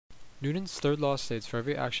Newton's third law states for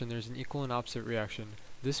every action there is an equal and opposite reaction.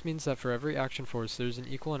 This means that for every action force there is an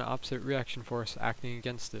equal and opposite reaction force acting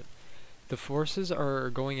against it. The forces are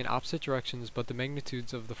going in opposite directions, but the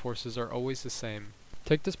magnitudes of the forces are always the same.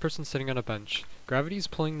 Take this person sitting on a bench. Gravity is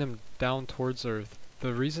pulling them down towards Earth.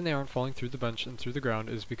 The reason they aren't falling through the bench and through the ground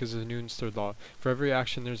is because of Newton's third law. For every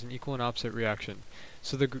action there's an equal and opposite reaction.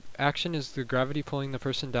 So the action is the gravity pulling the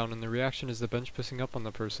person down, and the reaction is the bench pushing up on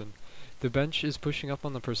the person. The bench is pushing up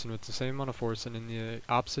on the person with the same amount of force and in the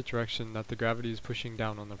opposite direction that the gravity is pushing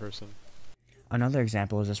down on the person. Another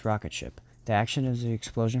example is this rocket ship. The action is the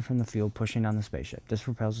explosion from the fuel pushing down the spaceship. This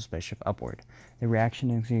propels the spaceship upward. The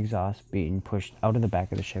reaction is the exhaust being pushed out of the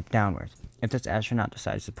back of the ship downwards. If this astronaut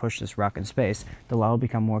decides to push this rock in space, the law will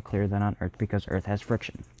become more clear than on Earth because Earth has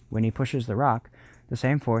friction. When he pushes the rock, the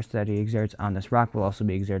same force that he exerts on this rock will also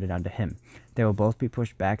be exerted onto him. They will both be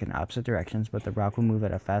pushed back in opposite directions, but the rock will move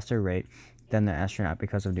at a faster rate than the astronaut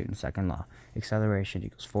because of Newton's second law. Acceleration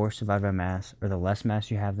equals force divided by mass, or the less mass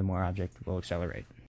you have, the more object will accelerate.